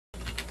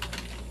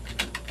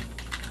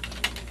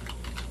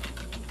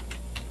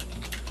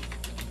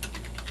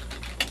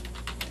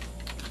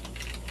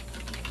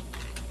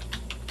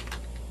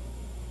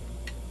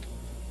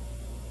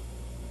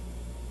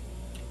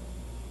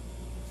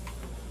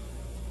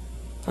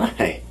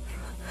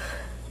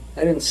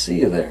I didn't see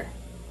you there.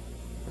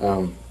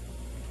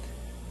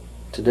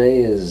 Today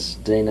is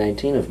day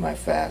 19 of my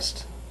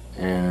fast,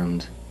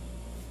 and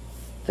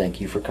thank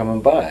you for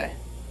coming by.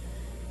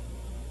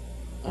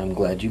 I'm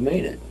glad you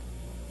made it.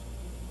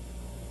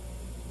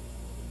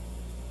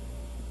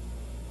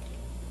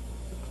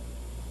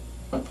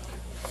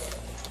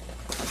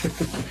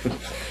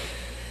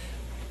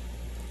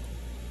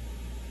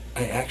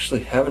 I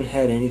actually haven't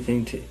had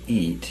anything to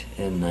eat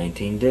in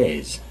 19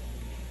 days.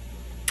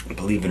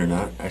 Believe it or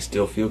not, I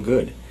still feel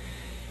good.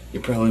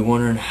 You're probably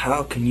wondering,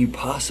 how can you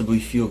possibly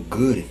feel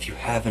good if you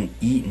haven't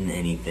eaten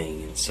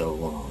anything in so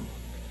long?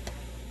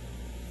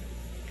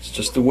 It's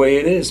just the way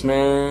it is,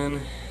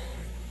 man.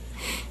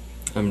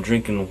 I'm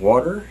drinking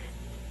water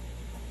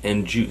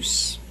and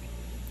juice.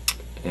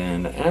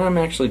 And I'm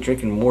actually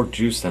drinking more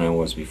juice than I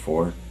was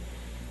before.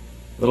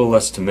 A little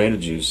less tomato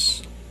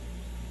juice,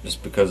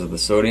 just because of the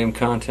sodium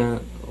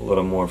content. A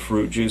little more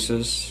fruit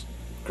juices,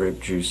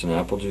 grape juice and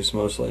apple juice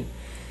mostly.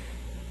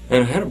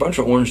 And I had a bunch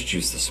of orange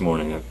juice this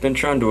morning. I've been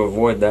trying to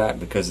avoid that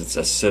because it's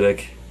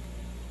acidic,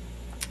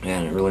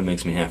 and it really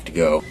makes me have to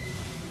go.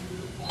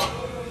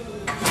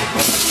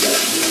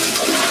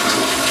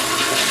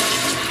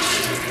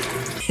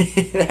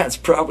 That's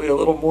probably a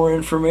little more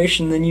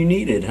information than you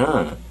needed,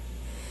 huh?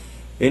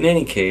 In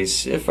any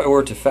case, if I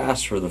were to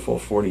fast for the full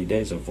 40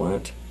 days of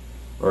Lent,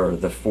 or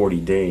the 40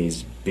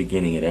 days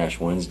beginning at Ash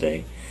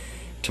Wednesday,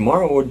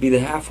 tomorrow would be the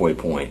halfway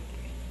point.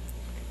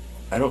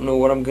 I don't know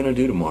what I'm going to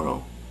do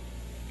tomorrow.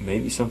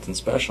 Maybe something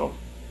special.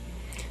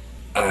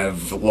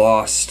 I've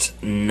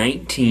lost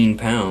 19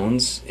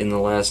 pounds in the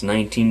last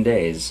 19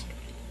 days.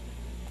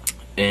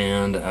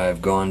 And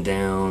I've gone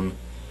down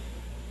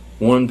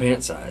one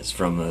pant size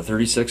from a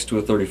 36 to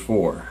a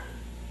 34.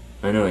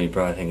 I know you're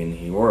probably thinking,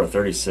 he wore a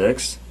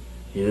 36?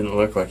 He didn't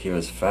look like he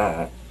was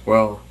fat.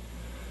 Well,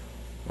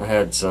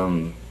 I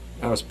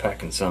was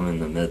packing some in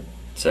the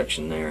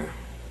midsection there,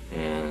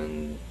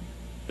 and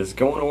it's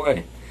going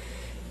away.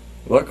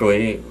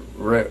 Luckily,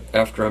 right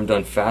after I'm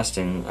done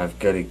fasting, I've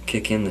got to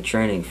kick in the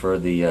training for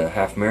the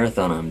half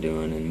marathon I'm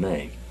doing in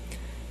May.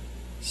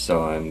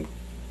 So I'm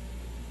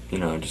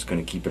just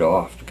going to keep it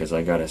off, because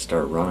I got to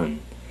start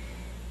running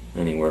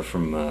anywhere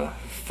from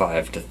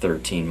 5 to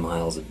 13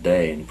 miles a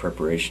day in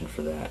preparation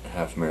for that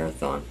half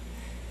marathon.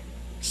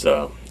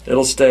 So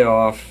it'll stay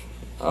off.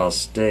 I'll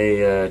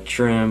stay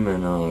trim,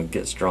 and I'll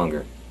get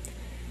stronger.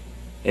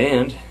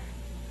 And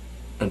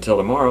until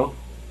tomorrow,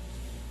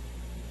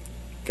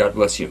 God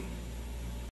bless you.